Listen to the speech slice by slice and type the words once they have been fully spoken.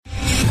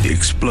The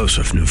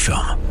explosive new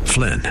film,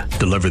 Flynn,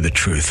 deliver the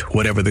truth,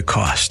 whatever the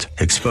cost,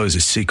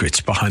 exposes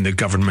secrets behind the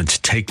government's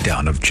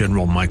takedown of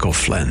General Michael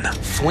Flynn.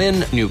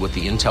 Flynn knew what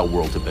the intel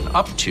world had been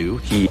up to.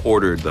 He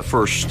ordered the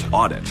first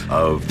audit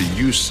of the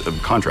use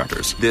of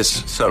contractors.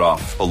 This set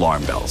off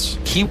alarm bells.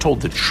 He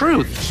told the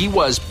truth. He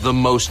was the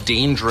most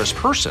dangerous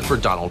person for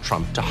Donald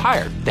Trump to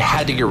hire. They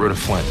had to get rid of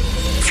Flynn.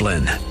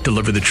 Flynn,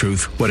 deliver the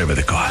truth, whatever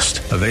the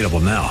cost. Available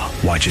now.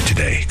 Watch it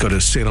today. Go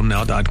to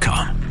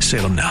salemnow.com.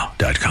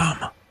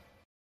 salemnow.com.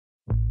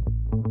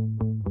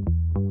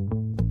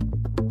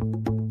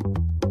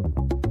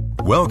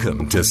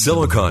 Welcome to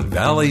Silicon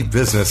Valley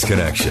Business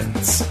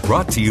Connections,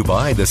 brought to you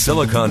by the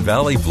Silicon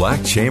Valley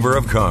Black Chamber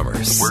of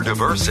Commerce, where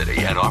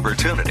diversity and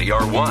opportunity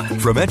are one.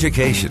 From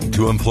education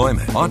to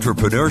employment,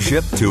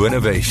 entrepreneurship to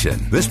innovation,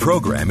 this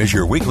program is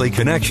your weekly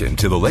connection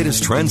to the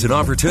latest trends and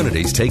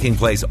opportunities taking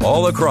place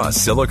all across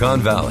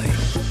Silicon Valley.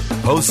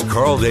 Host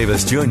Carl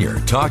Davis Jr.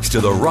 talks to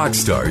the rock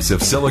stars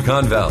of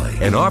Silicon Valley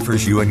and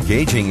offers you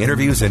engaging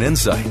interviews and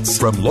insights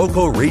from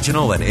local,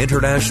 regional, and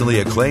internationally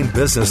acclaimed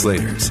business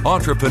leaders,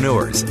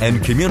 entrepreneurs,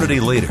 and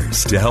community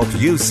leaders to help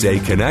you stay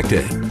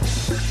connected.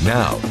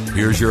 Now,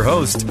 here's your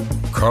host,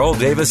 Carl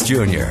Davis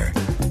Jr.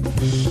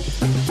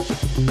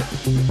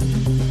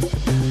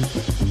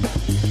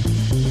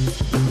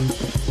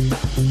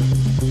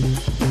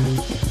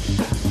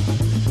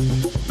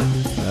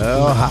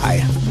 Oh,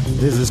 hi.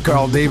 This is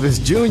Carl Davis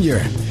Jr.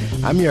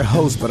 I'm your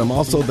host, but I'm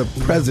also the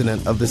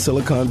president of the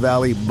Silicon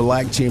Valley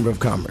Black Chamber of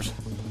Commerce,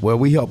 where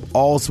we help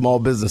all small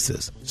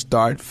businesses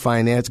start,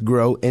 finance,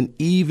 grow, and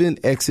even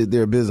exit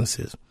their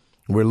businesses.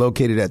 We're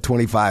located at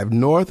 25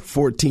 North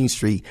 14th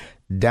Street,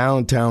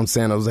 downtown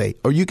San Jose,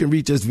 or you can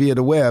reach us via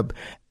the web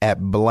at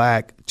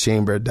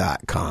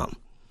blackchamber.com.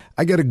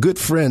 I got a good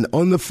friend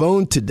on the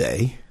phone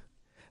today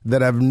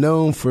that I've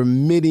known for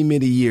many,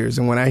 many years.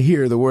 And when I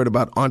hear the word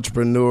about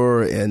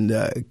entrepreneur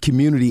and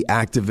community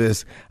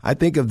activist, I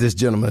think of this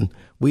gentleman.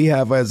 We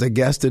have as a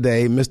guest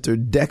today, Mr.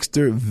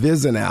 Dexter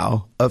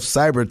Vizenow of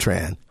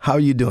Cybertran. How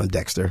are you doing,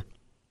 Dexter?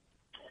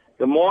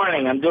 Good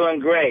morning. I'm doing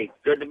great.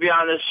 Good to be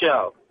on this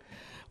show.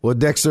 Well,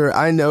 Dexter,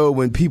 I know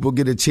when people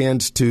get a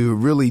chance to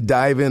really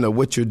dive into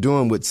what you're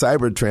doing with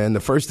Cybertran, the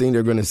first thing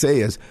they're going to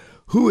say is,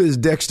 who is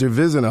Dexter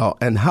Vizenow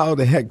and how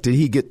the heck did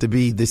he get to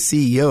be the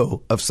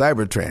CEO of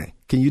Cybertran?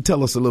 Can you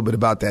tell us a little bit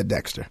about that,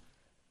 Dexter?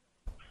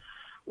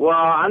 Well,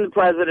 I'm the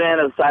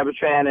president of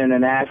Cybertran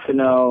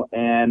International,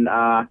 and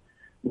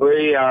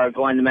we are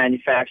going to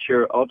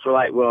manufacture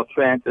ultralight rail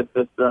transit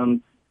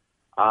systems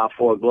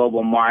for a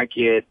global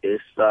market.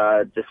 It's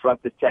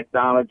disruptive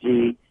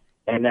technology,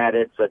 and that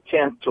it's a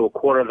tenth to a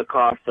quarter the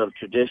cost of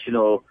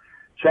traditional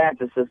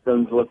transit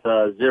systems with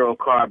a zero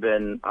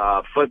carbon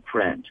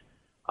footprint.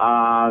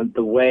 The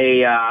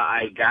way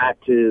I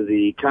got to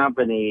the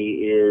company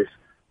is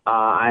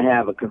I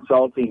have a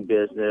consulting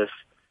business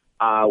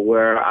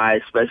where I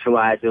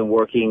specialize in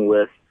working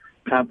with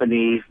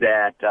companies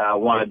that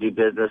want to do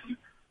business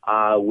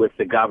with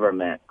the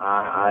government.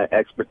 I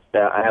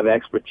have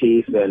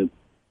expertise in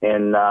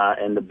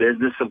the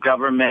business of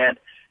government,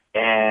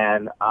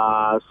 and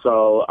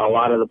so a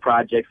lot of the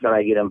projects that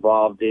I get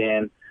involved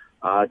in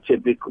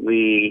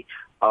typically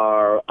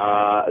are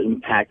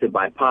impacted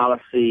by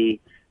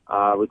policy,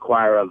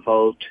 require a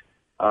vote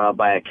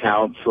by a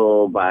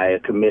council, by a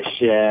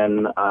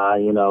commission,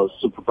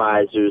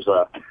 supervisors,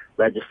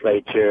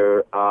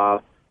 legislature,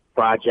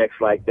 projects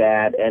like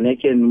that. And it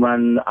can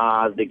run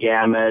the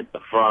gamut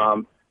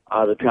from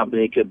the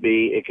company. It could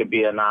be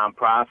a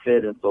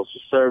nonprofit and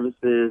social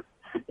services.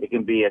 It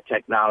can be a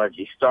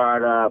technology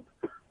startup.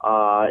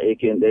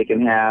 They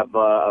can have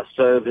a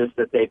service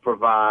that they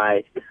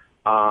provide.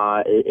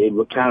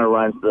 It kind of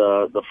runs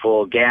the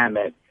full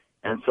gamut.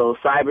 And so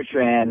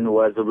Cybertran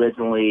was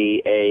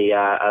originally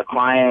a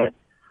client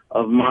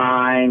of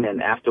mine,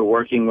 and after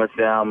working with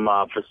them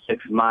for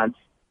 6 months,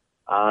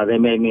 they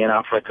made me an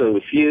offer I couldn't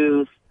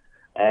refuse,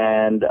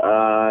 and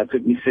it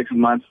took me 6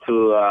 months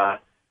to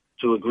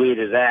agree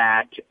to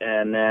that.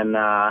 And then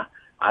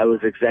I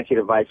was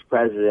executive vice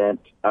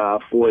president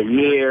for a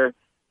year,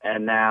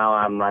 and now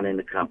I'm running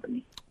the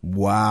company.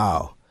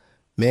 Wow.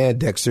 Man,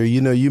 Dexter,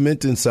 you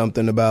mentioned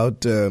something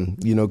about,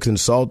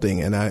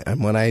 consulting.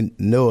 And when I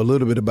know a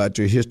little bit about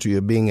your history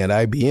of being at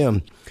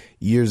IBM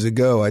years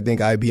ago, I think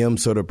IBM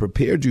sort of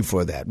prepared you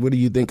for that. What do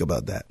you think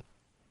about that?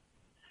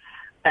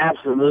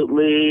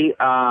 Absolutely.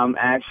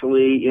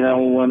 Actually,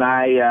 when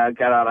I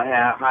got out of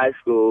high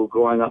school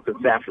growing up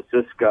in San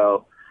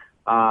Francisco,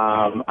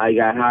 I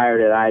got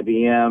hired at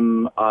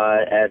IBM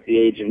at the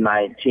age of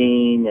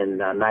 19 in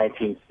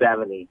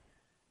 1970.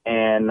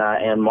 And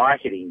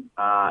marketing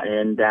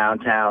in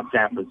downtown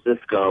San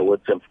Francisco,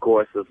 which of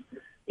course is,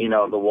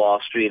 the Wall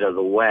Street of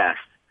the West.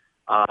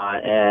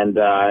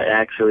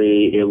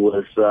 Actually, it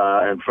was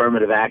an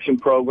affirmative action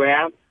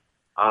program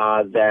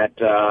that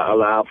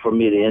allowed for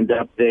me to end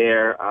up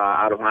there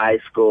out of high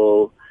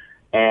school.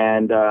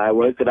 And I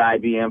worked at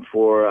IBM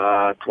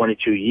for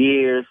 22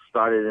 years,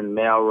 started in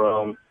the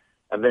mailroom,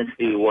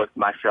 eventually worked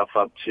myself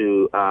up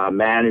to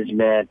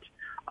management.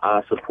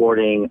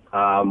 supporting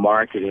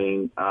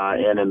marketing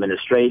and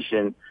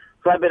administration.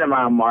 So I've been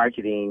around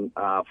marketing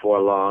for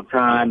a long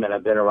time, and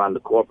I've been around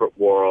the corporate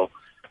world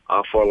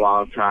for a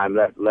long time.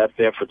 Left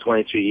there for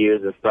 22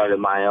 years and started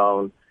my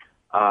own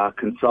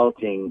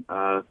consulting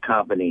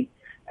company.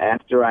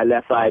 After I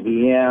left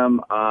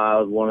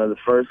IBM, one of the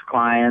first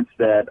clients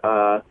that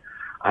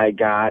I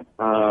got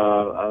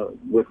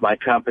with my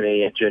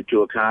company, entered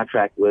into a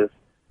contract with,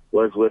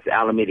 was with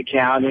Alameda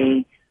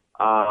County,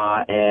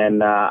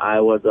 and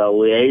I was a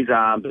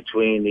liaison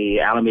between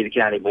the Alameda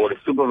County Board of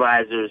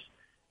Supervisors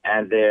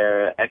and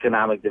their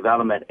Economic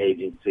Development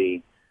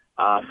Agency.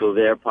 So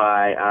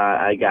thereby,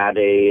 I got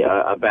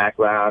a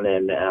background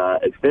and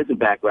extensive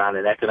background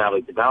in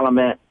economic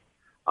development.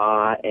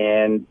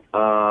 And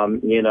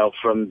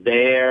from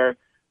there,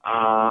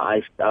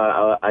 I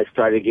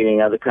started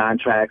getting other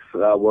contracts,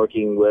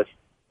 getting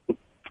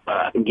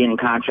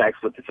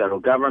contracts with the federal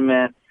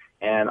government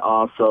and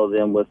also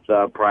then with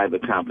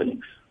private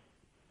companies.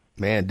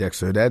 Man,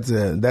 Dexter, that's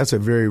a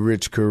very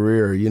rich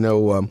career.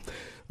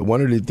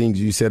 One of the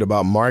things you said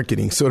about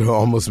marketing sort of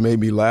almost made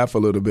me laugh a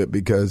little bit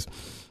because,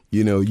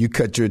 you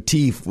cut your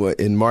teeth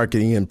in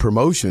marketing and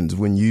promotions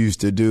when you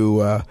used to do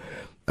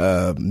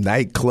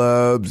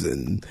nightclubs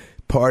and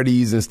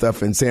parties and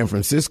stuff in San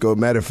Francisco.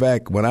 Matter of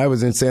fact, when I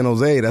was in San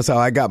Jose, that's how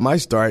I got my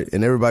start.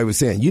 And everybody was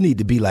saying, you need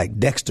to be like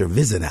Dexter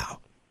Vizinow.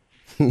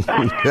 They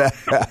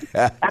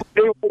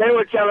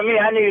were telling me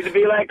I needed to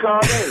be like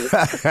Carl Davis.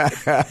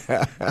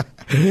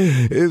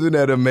 Isn't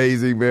that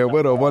amazing, man?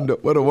 What a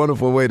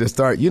wonderful way to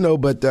start.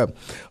 But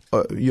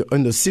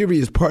and the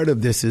serious part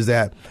of this is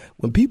that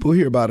when people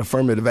hear about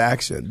affirmative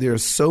action, there are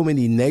so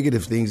many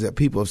negative things that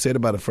people have said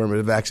about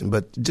affirmative action.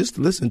 But just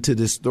listen to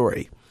this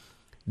story.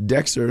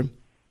 Dexter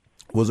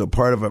was a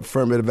part of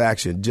affirmative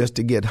action just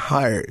to get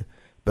hired.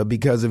 But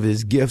because of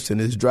his gifts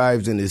and his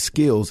drives and his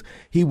skills,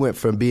 he went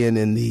from being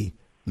in the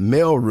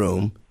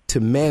mailroom to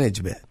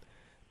management.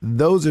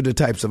 Those are the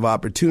types of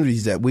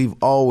opportunities that we've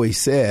always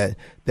said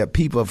that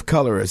people of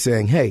color are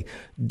saying, hey,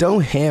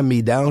 don't hand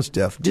me down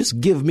stuff. Just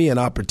give me an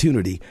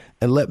opportunity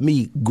and let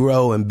me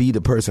grow and be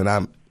the person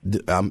I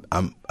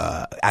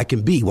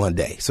can be one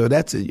day. So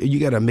you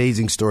got an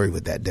amazing story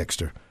with that,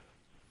 Dexter.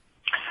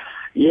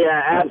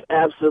 Yeah,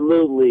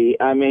 absolutely.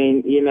 I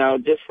mean,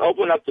 just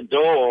open up the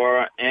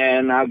door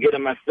and I'll get it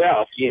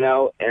myself,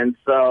 And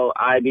so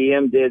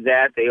IBM did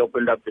that. They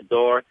opened up the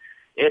door.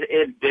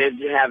 It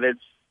did have its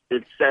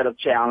set of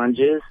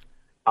challenges.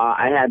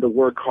 I had to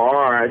work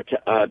hard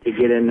to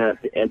get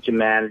into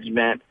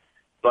management,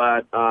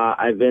 but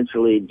I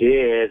eventually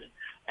did.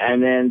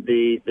 And then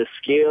the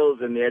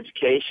skills and the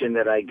education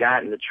that I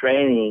got and the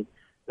training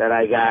that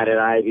I got at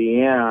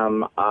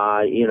IBM,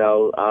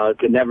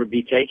 could never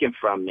be taken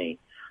from me.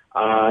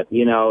 I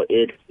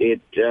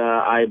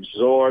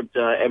absorbed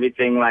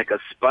everything like a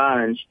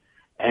sponge.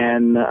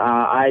 And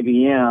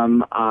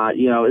IBM,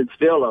 it's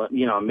still a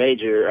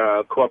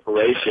major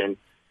corporation,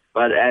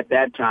 but at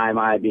that time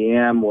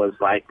IBM was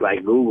like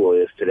Google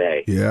is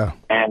today. Yeah.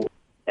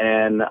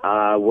 And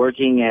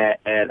working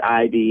at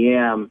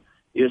IBM,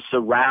 you're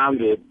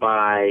surrounded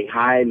by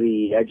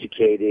highly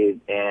educated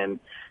and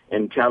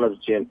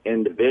intelligent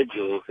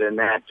individuals, and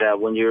that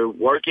when you're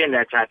working in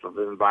that type of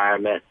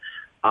environment,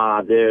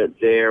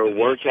 their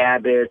work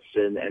habits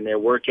and their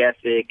work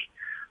ethic,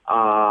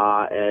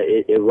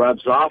 it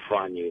rubs off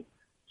on you.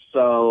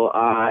 So,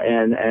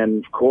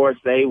 and of course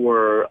they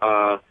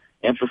were,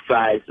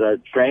 emphasized,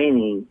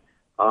 training,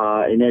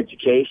 in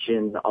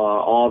education,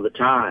 all the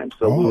time.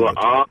 So we were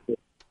all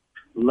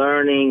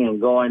learning and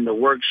going to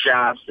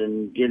workshops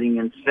and getting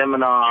in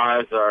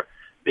seminars or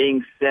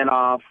being sent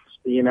off,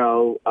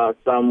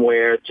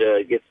 somewhere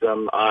to get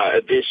some,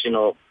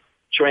 additional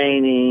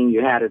training.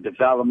 You had a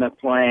development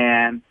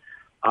plan.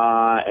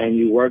 And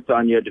you worked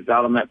on your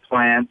development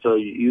plan so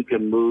you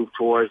can move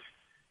towards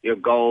your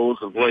goals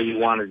of where you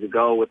wanted to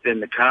go within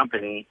the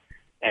company.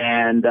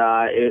 And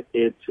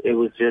it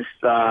was just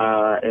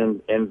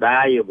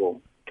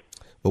invaluable.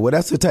 Well,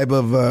 that's the type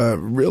of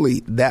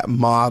really that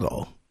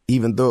model,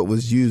 even though it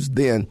was used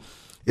then,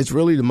 it's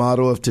really the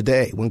model of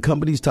today. When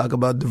companies talk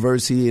about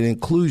diversity and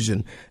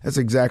inclusion, that's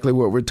exactly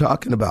what we're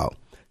talking about.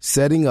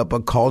 Setting up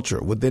a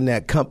culture within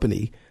that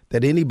company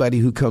that anybody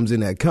who comes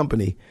in that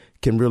company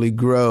can really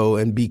grow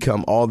and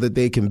become all that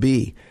they can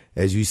be.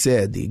 As you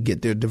said, they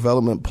get their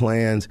development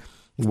plans.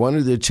 One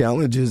of the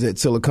challenges that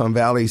Silicon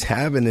Valley is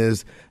having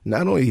is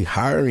not only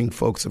hiring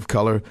folks of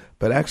color,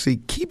 but actually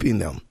keeping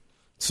them.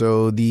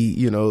 So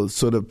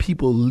sort of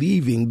people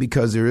leaving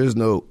because there is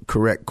no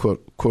correct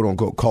quote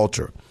unquote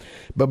culture.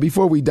 But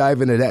before we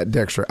dive into that,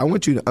 Dexter, I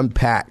want you to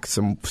unpack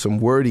some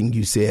wording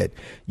you said.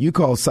 You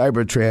call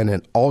Cybertran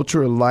an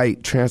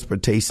ultra-light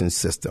transportation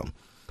system.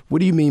 What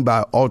do you mean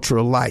by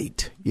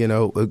ultra-light?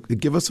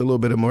 Give us a little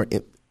bit of more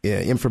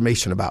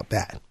information about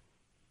that.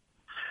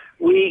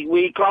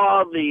 We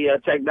call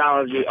the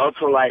technology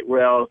ultralight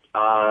rail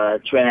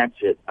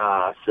transit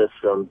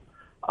system,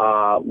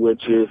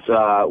 which is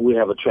we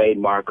have a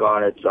trademark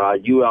on it,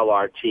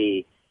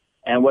 ULRT,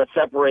 And what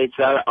separates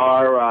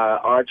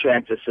our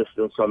transit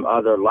systems from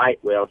other light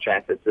rail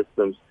transit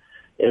systems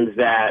is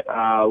that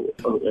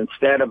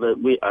instead of a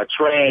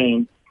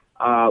train,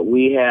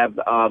 we have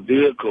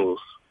vehicles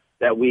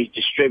that we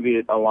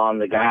distribute along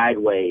the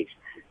guideways,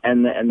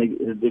 and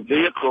the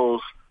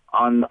vehicles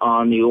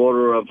on the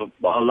order of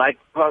like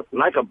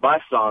a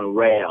bus on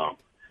rail.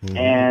 Mm-hmm.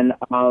 And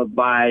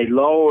by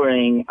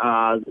lowering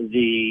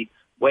the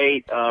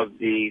weight of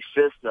the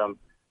system,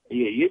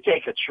 you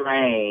take a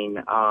train,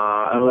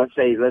 let's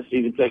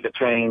even take a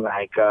train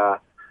like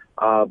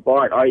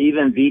BART or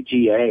even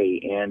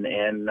VTA in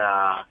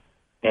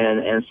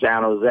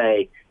San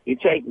Jose. You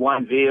take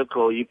one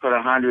vehicle, you put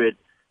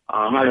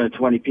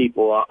 120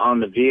 people on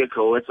the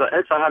vehicle. It's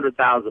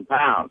 100,000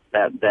 pounds,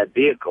 that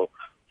vehicle,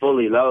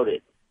 fully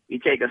loaded. You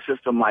take a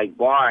system like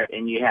BART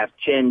and you have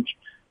 10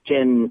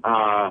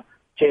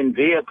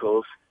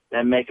 vehicles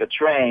that make a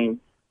train.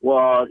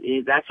 Well,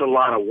 that's a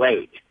lot of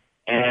weight.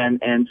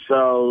 And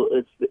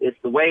so it's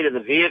the weight of the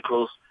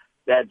vehicles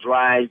that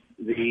drives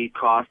the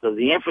cost of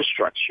the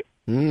infrastructure.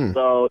 Mm.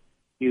 So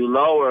you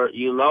lower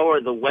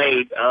the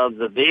weight of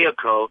the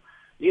vehicle,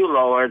 you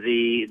lower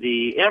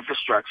the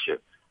infrastructure.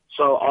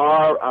 So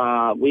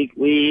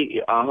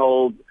we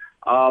hold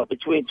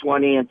between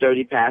 20 and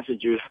 30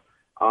 passengers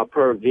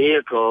per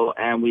vehicle,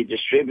 and we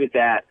distribute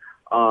that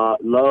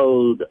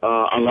load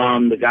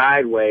along the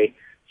guideway.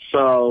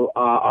 So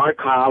our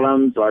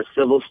columns, our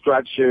civil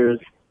structures,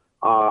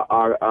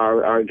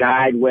 our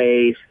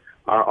guideways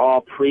are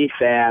all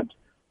prefabbed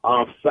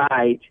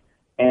off-site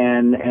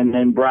and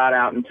then brought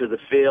out into the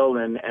field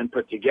and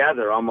put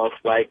together almost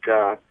like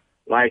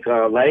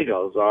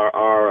Legos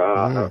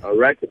are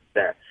erected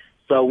there.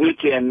 So we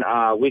can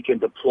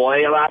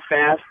deploy a lot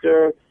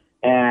faster,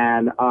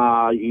 and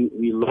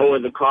you lower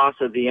the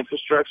cost of the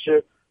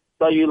infrastructure,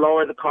 so you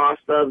lower the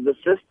cost of the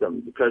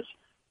system because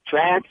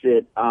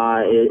transit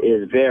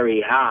is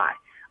very high.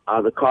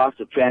 The cost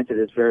of transit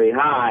is very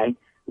high,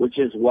 which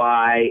is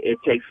why it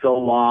takes so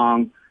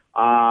long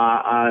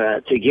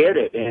to get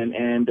it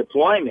and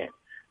deployment,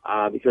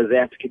 because they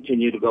have to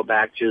continue to go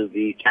back to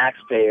the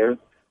taxpayer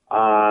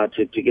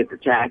to get the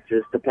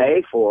taxes to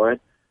pay for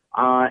it.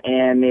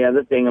 And the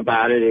other thing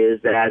about it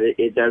is that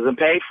it doesn't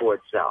pay for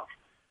itself.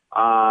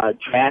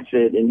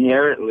 Transit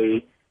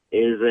inherently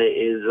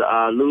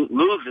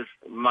loses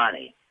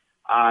money.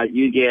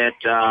 You get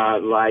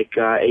like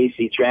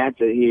AC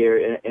Transit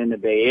here in the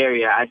Bay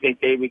Area. I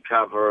think they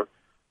recover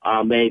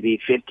maybe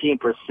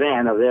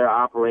 15% of their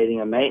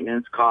operating and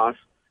maintenance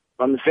costs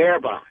from the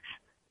fare box.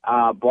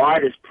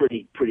 BART is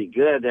pretty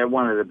good. They're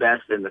one of the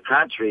best in the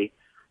country,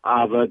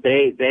 but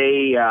they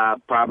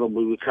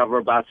probably recover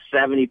about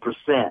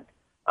 70%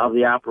 of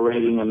the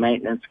operating and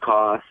maintenance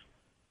costs,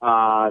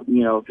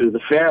 through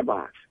the fare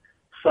box.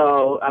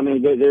 So, I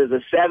mean, there's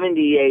a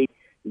 $78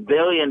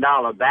 billion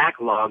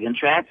backlog in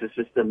transit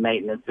system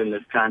maintenance in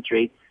this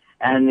country,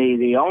 and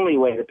the only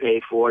way to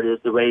pay for it is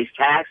to raise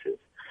taxes.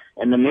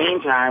 In the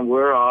meantime,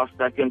 we're all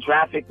stuck in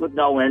traffic with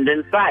no end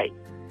in sight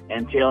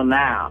until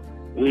now.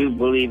 We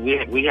believe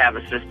we have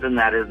a system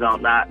that is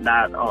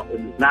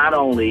not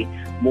only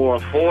more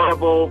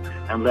affordable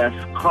and less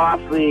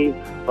costly,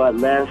 but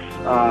less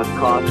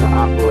cost to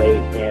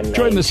operate and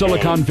join the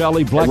Silicon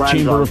Valley Black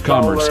Chamber of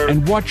Commerce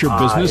and watch your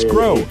business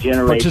grow.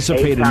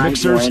 Participate in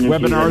mixers,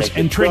 webinars,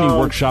 and training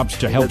workshops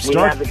to help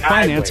start,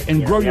 finance,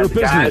 and grow your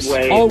business,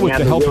 all with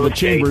the help of the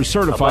Chamber's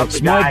certified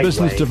Small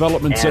Business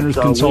Development Centers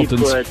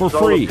consultants for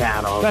free.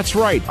 That's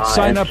right.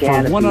 Sign up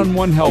for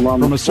one-on-one help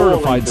from a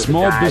certified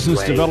Small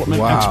Business Development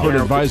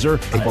Expert Advisor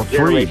for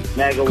free.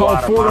 Call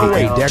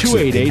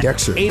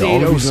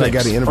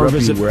 408-288-8806 or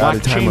visit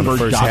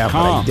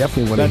blackchamber.com.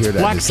 Definitely want to hear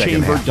that in the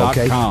second half,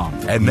 okay?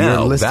 And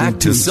now, back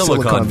to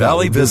Silicon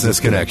Valley Business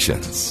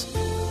Connections.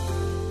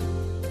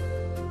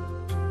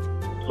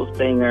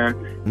 Singer,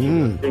 she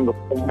was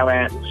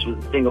a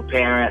single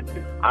parent.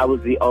 I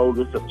was the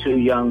oldest of two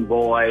young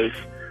boys.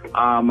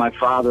 My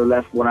father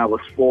left when I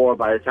was 4.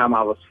 By the time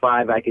I was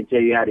 5, I could tell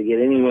you how to get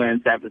anywhere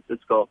in San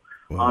Francisco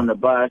on the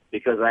bus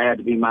because I had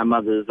to be my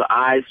mother's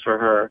eyes for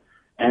her.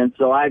 And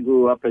so I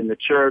grew up in the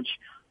church.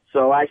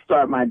 So I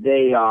start my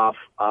day off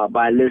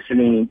by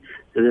listening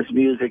to this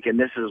music, and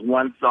this is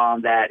one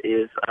song that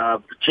is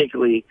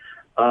particularly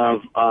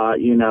of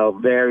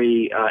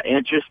very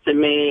interest to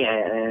me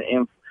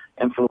and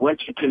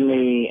influential to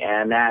me,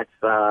 and that's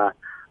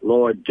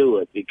Lord Do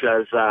It,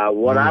 because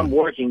what I'm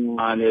working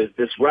on is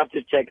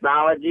disruptive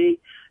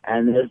technology,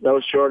 and there's no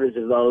shortage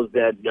of those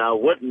that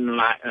wouldn't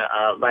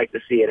like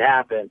to see it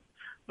happen.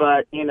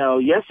 But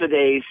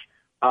yesterday's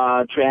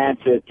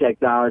transit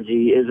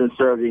technology isn't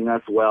serving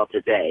us well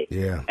today.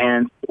 Yeah.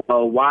 And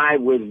so why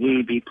would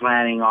we be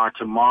planning our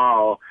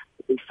tomorrow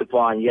based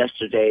upon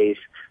yesterday's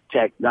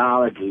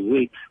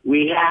technology?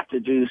 We have to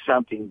do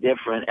something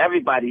different.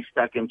 Everybody's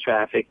stuck in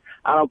traffic.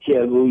 I don't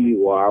care who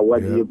you are,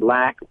 whether you're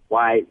black,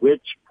 white,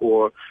 rich,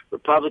 poor,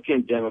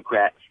 Republican,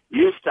 Democrat,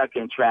 you're stuck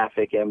in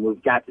traffic, and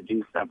we've got to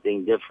do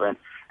something different.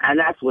 And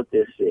that's what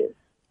this is.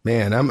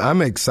 Man,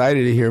 I'm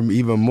excited to hear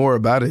even more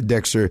about it,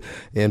 Dexter.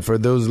 And for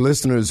those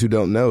listeners who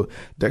don't know,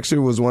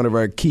 Dexter was one of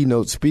our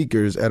keynote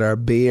speakers at our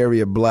Bay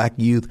Area Black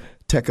Youth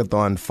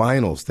Techathon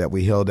Finals that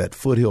we held at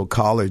Foothill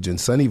College in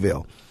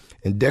Sunnyvale.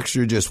 And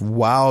Dexter just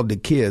wowed the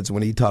kids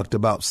when he talked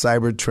about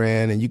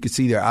Cybertran, and you could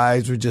see their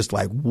eyes were just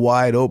like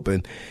wide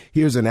open.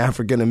 Here's an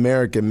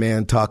African-American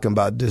man talking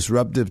about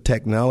disruptive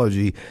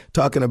technology,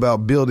 talking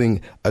about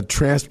building a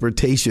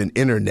transportation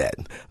internet.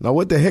 Now,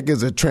 what the heck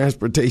is a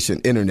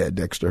transportation internet,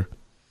 Dexter?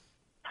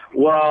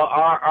 Well,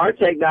 our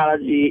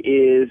technology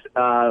is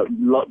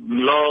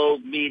low,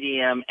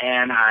 medium,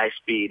 and high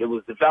speed. It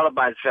was developed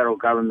by the federal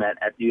government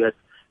at the U.S.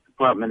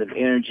 Department of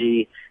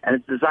Energy, and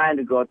it's designed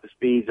to go at the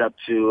speeds up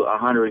to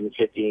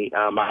 150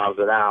 miles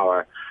an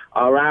hour.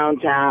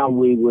 Around town,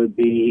 we would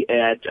be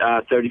at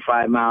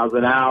 35 miles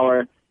an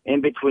hour.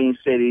 In between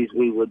cities,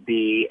 we would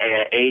be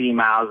at 80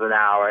 miles an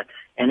hour.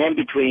 And in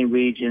between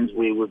regions,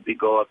 we would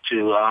go up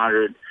to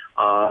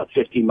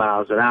 150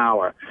 miles an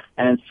hour.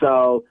 And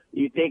so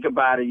you think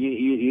about it,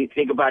 you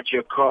think about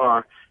your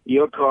car,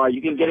 you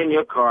can get in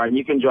your car and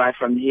you can drive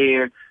from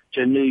here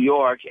to New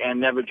York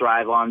and never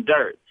drive on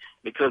dirt,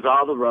 because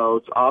all the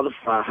roads, all the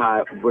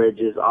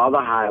bridges, all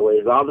the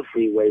highways, all the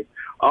freeways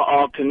are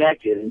all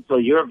connected. And so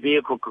your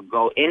vehicle could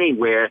go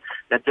anywhere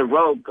that the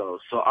road goes.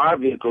 So our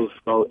vehicles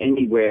go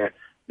anywhere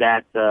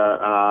that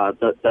the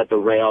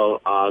rail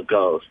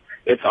goes.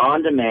 It's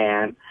on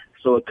demand,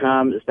 so it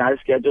comes. It's not a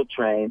scheduled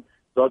train,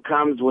 so it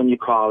comes when you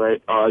call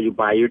it or you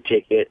buy your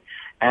ticket,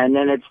 and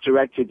then it's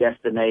direct to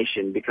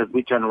destination because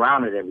we turn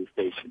around at every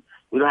station.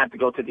 We don't have to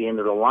go to the end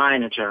of the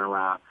line and turn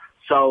around.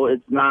 So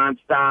it's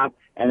nonstop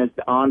and it's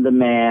on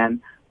demand.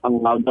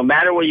 No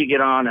matter where you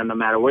get on and no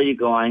matter where you're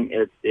going,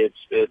 it's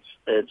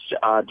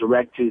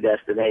direct to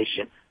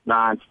destination,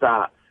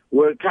 nonstop.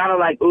 We're kind of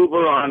like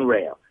Uber on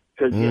rail.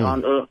 Because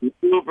on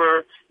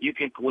Uber,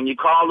 when you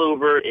call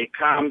Uber, it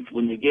comes.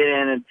 When you get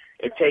in,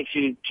 it takes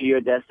you to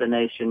your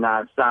destination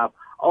nonstop.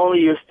 Only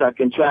you're stuck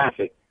in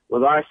traffic.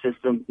 With our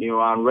system, you're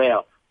on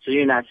rail, so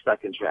you're not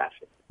stuck in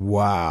traffic.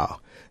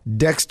 Wow.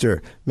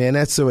 Dexter, man,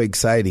 that's so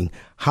exciting.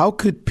 How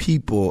could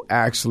people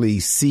actually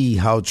see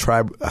how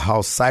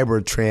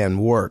Cybertran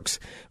works?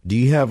 Do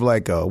you have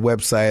like a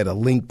website, a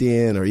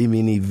LinkedIn, or even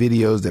any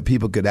videos that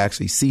people could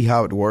actually see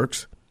how it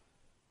works?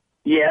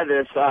 Yeah,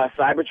 there's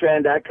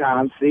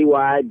Cybertran.com,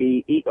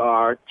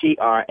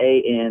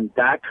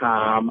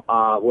 CYBERTRAN.com.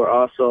 We're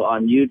also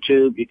on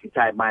YouTube. You can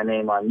type my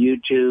name on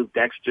YouTube,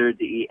 Dexter,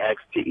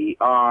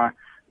 DEXTER.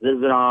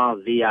 Vizinal,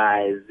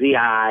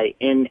 VIZINAU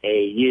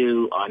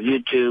on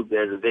YouTube.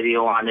 There's a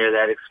video on there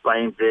that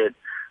explains it.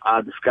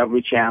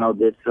 Discovery Channel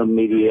did some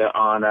media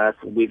on us.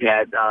 We've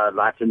had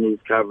lots of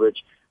news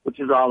coverage, which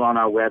is all on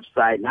our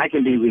website, and I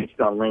can be reached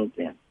on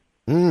LinkedIn.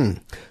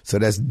 So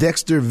that's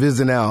Dexter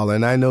Vizinal,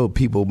 and I know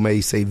people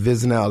may say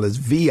Vizinal is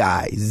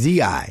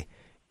VIZINAU,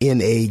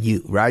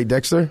 right,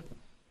 Dexter?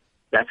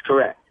 That's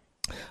correct.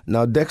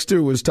 Now,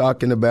 Dexter was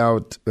talking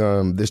about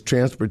this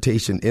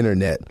transportation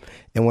internet,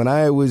 and when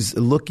I was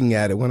looking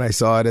at it, when I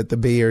saw it at the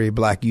Bay Area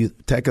Black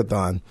Youth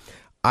Techathon,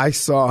 I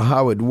saw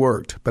how it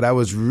worked, but I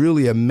was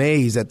really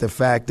amazed at the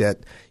fact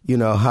that, you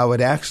know, how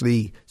it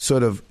actually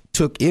sort of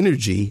took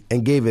energy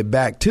and gave it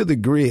back to the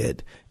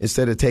grid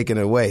instead of taking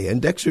it away. And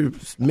Dexter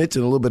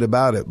mentioned a little bit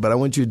about it, but I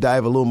want you to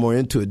dive a little more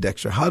into it,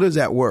 Dexter. How does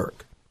that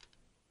work?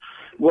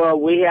 Well,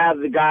 we have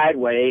the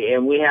guideway,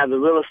 and we have the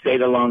real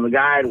estate along the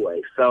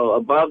guideway. So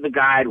above the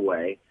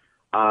guideway,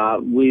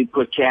 we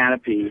put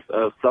canopies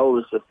of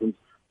solar systems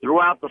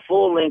throughout the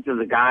full length of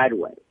the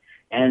guideway,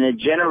 and it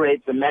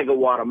generates a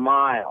megawatt a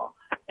mile.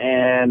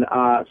 And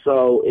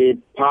so it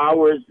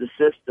powers the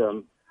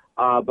system,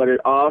 but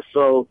it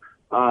also,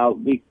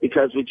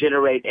 because we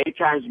generate 8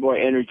 times more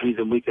energy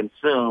than we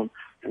consume,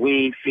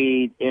 we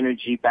feed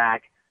energy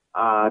back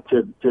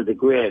to the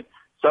grid.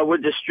 So we're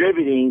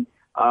distributing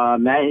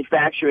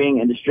manufacturing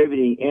and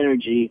distributing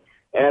energy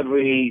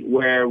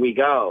everywhere we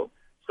go.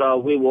 So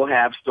we will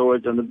have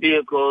storage on the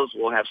vehicles,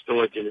 we'll have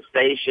storage in the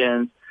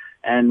stations,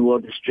 and we'll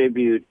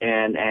distribute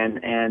and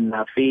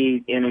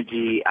feed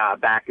energy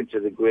back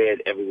into the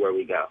grid everywhere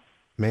we go.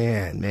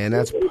 Man,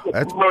 that's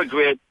power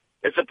grid.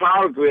 It's a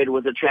power grid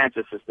with a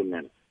transit system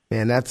in it.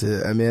 Man, that's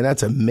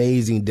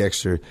amazing,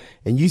 Dexter.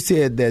 And you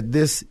said that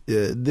this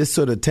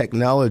sort of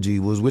technology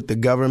was with the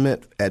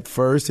government at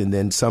first, and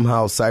then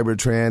somehow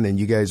Cybertran, and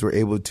you guys were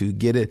able to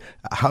get it.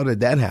 How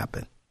did that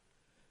happen?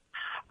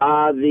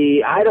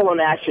 The Idaho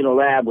National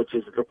Lab, which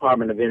is the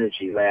Department of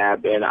Energy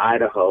lab in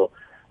Idaho,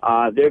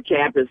 their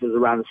campus is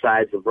around the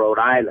size of Rhode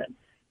Island,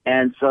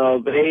 and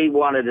so they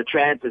wanted a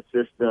transit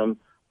system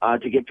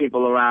to get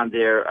people around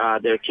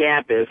their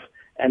campus.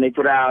 And they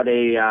put out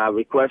a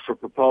request for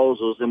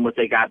proposals, and what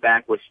they got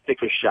back was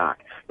sticker shock.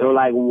 They were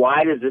like,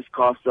 why does this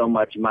cost so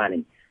much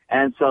money?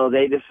 And so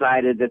they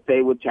decided that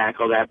they would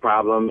tackle that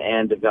problem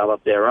and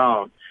develop their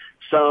own.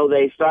 So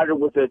they started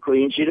with a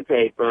clean sheet of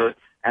paper,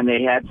 and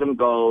they had some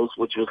goals,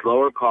 which was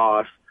lower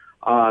cost,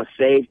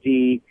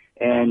 safety,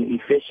 and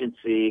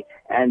efficiency,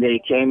 and they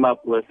came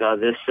up with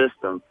this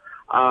system.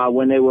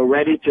 When they were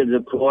ready to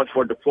deploy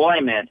for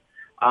deployment,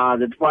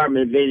 the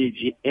Department of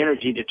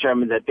Energy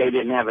determined that they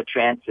didn't have a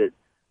transit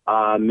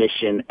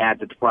mission at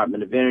the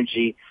Department of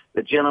Energy.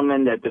 The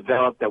gentleman that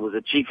was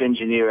a chief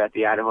engineer at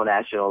the Idaho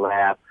National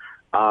Lab,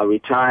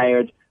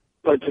 retired,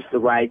 purchased the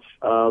rights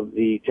of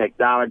the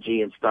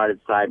technology, and started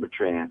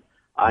Cybertran.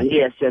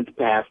 He has since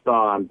passed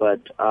on,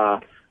 but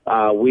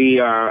we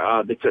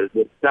are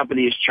the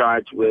company is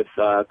charged with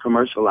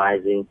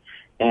commercializing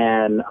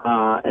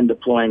and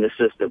deploying the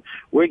system.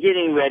 We're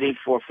getting ready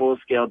for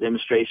full-scale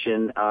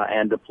demonstration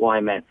and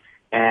deployment,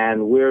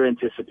 and we're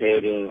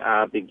anticipating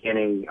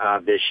beginning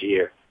this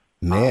year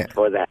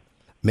for that.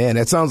 Man,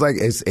 that sounds like,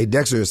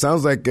 Dexter, it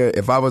sounds like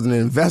if I was an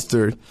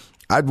investor,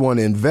 I'd want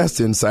to invest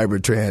in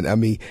Cybertran. I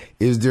mean,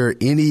 is there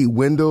any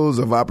windows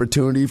of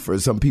opportunity for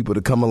some people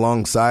to come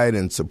alongside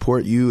and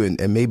support you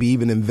and maybe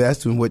even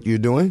invest in what you're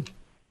doing?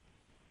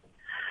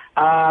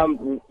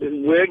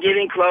 We're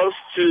getting close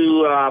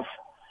to,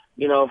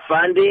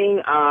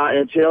 funding.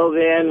 Until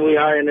then, we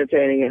are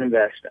entertaining an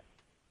investment.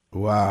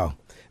 Wow.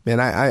 Man,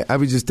 I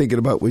was just thinking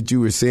about what you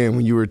were saying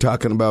when you were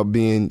talking about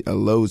being a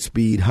low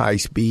speed, high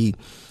speed.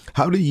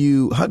 How do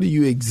you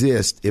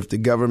exist if the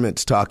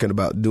government's talking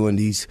about doing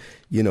these,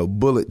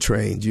 bullet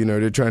trains?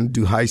 They're trying to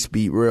do high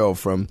speed rail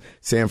from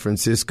San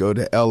Francisco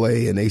to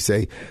LA, and they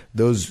say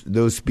those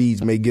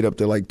speeds may get up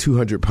to like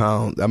 200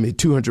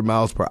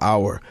 miles per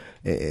hour.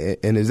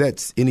 And is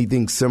that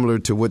anything similar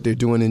to what they're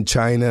doing in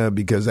China?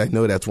 Because I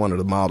know that's one of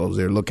the models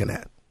they're looking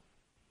at.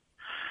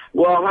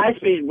 Well,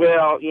 high-speed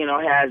rail,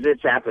 has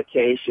its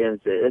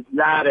applications. It's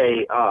not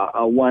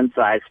a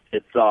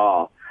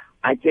one-size-fits-all.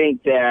 I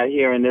think that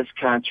here in this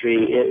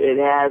country, it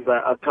has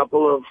a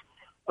couple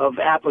of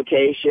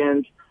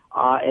applications.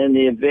 In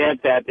the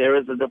event that there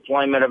is a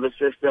deployment of a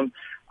system,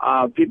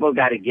 people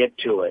got to get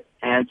to it.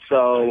 And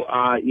so,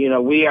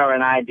 we are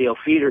an ideal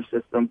feeder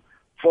system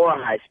for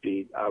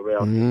high-speed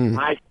rail.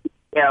 High-speed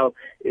rail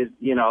is,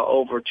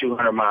 over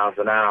 200 miles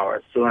an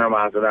hour.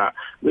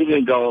 We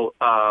can go,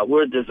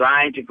 we're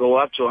designed to go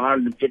up to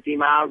 150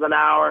 miles an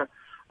hour,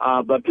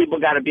 but people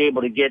got to be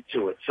able to get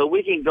to it. So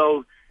we can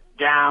go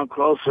down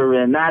closer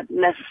and not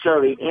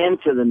necessarily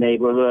into the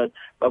neighborhood,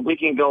 but we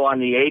can go on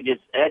the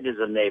edges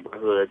of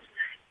neighborhoods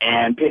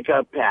and pick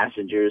up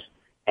passengers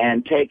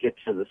and take it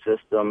to the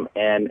system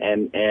and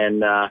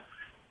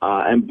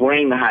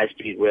bring the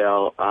high-speed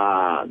rail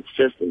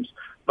systems.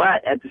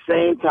 But at the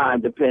same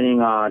time,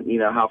 depending on,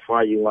 how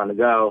far you want to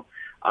go,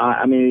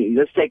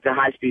 let's take the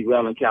high-speed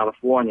rail in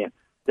California.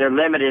 They're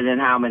limited in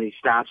how many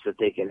stops that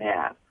they can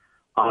have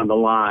on the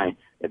line.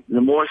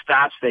 The more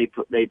stops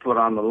they put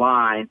on the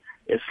line,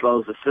 it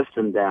slows the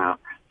system down.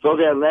 So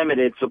they're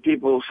limited. So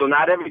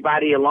not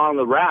everybody along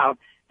the route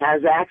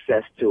has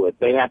access to it.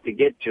 They have to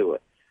get to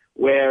it.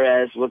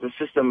 Whereas with a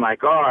system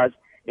like ours,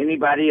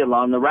 anybody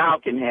along the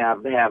route can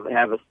have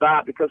a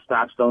stop, because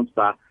stops don't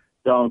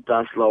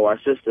slow our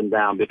system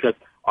down, because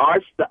our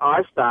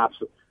stops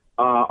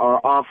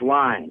are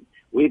offline.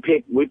 We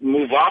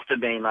move off the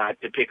main line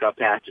to pick up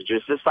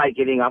passengers, just like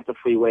getting off the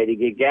freeway to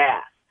get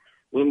gas.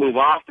 We move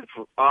off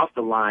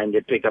the line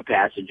to pick up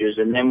passengers,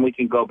 and then we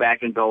can go back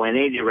and go in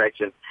any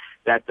direction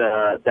that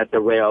the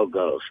rail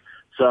goes.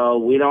 So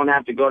we don't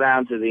have to go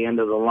down to the end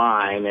of the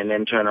line and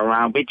then turn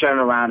around. We turn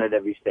around at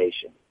every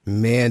station.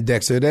 Man,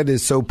 Dexter, that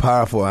is so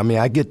powerful.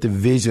 I get the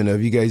vision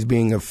of you guys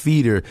being a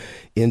feeder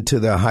into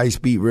the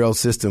high-speed rail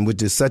system,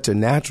 which is such a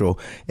natural,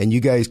 and you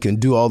guys can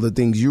do all the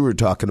things you were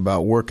talking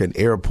about, work an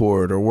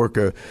airport or work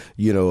a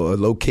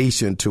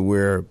location to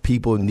where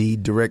people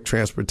need direct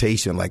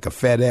transportation, like a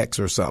FedEx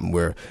or something,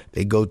 where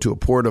they go to a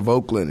port of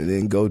Oakland and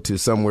then go to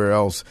somewhere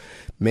else.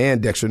 Man,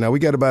 Dexter, now we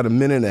got about a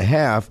minute and a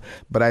half,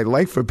 but I'd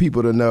like for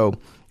people to know,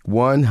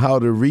 one, how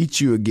to reach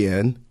you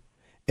again,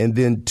 and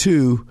then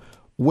two,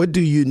 what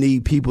do you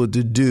need people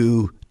to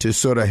do to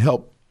sort of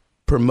help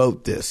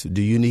promote this?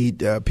 Do you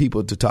need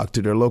people to talk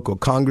to their local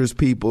Congress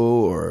people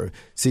or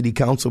city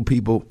council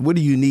people? What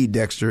do you need,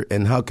 Dexter,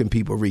 and how can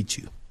people reach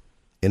you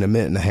in a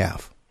minute and a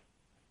half?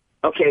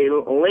 Okay,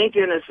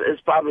 LinkedIn is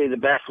probably the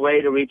best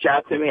way to reach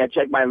out to me. I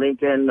check my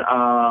LinkedIn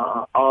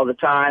all the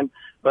time.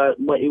 But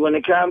when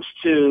it comes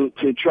to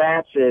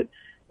transit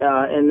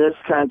in this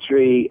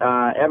country,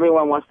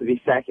 everyone wants to be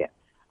second.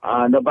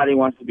 Nobody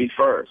wants to be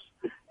first.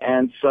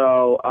 And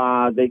so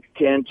they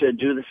tend to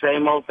do the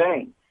same old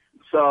thing.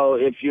 So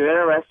if you're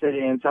interested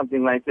in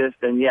something like this,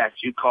 then yes,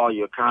 you call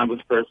your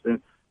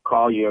congressperson,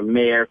 call your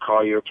mayor,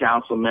 call your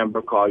council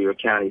member, call your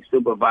county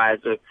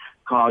supervisor,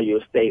 call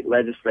your state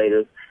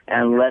legislators,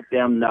 and let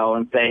them know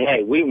and say,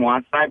 hey, we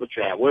want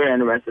Cybertran. We're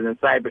interested in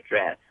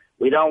Cybertran.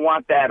 We don't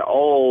want that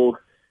old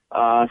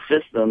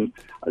system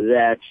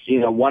that's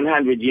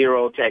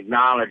 100-year-old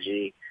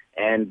technology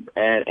and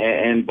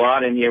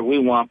brought in here. We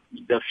want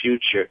the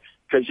future,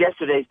 because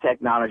yesterday's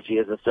technology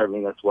isn't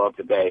serving us well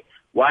today.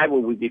 Why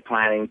would we be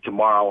planning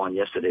tomorrow on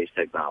yesterday's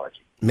technology?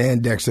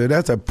 Man, Dexter,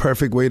 that's a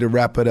perfect way to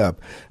wrap it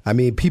up.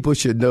 People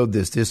should know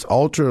this. This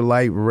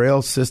ultralight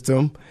rail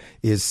system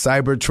is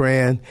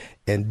Cybertran,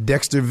 and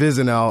Dexter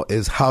Visinal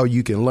is how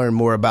you can learn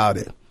more about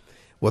it.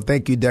 Well,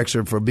 thank you,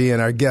 Dexter, for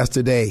being our guest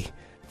today.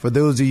 For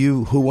those of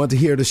you who want to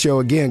hear the show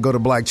again, go to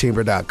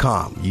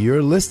blackchamber.com.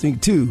 You're listening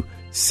to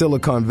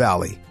Silicon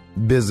Valley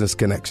Business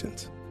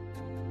Connections.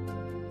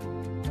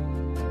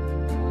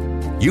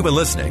 You've been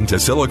listening to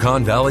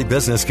Silicon Valley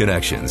Business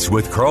Connections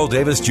with Carl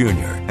Davis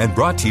Jr. and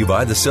brought to you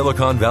by the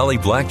Silicon Valley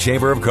Black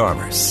Chamber of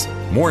Commerce.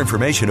 More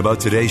information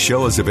about today's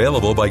show is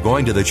available by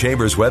going to the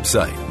Chamber's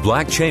website,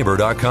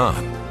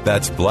 blackchamber.com.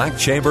 That's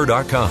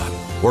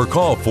blackchamber.com. Or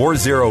call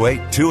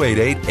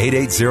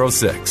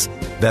 408-288-8806.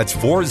 That's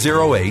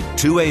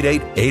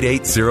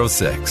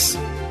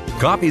 408-288-8806.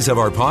 Copies of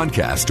our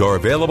podcast are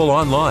available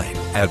online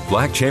at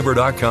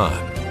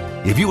blackchamber.com.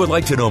 If you would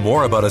like to know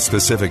more about a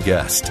specific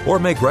guest or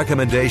make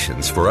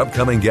recommendations for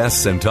upcoming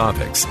guests and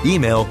topics,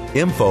 email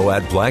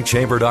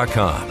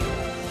info@blackchamber.com.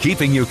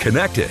 Keeping you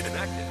connected.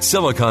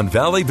 Silicon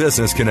Valley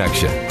Business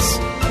Connections.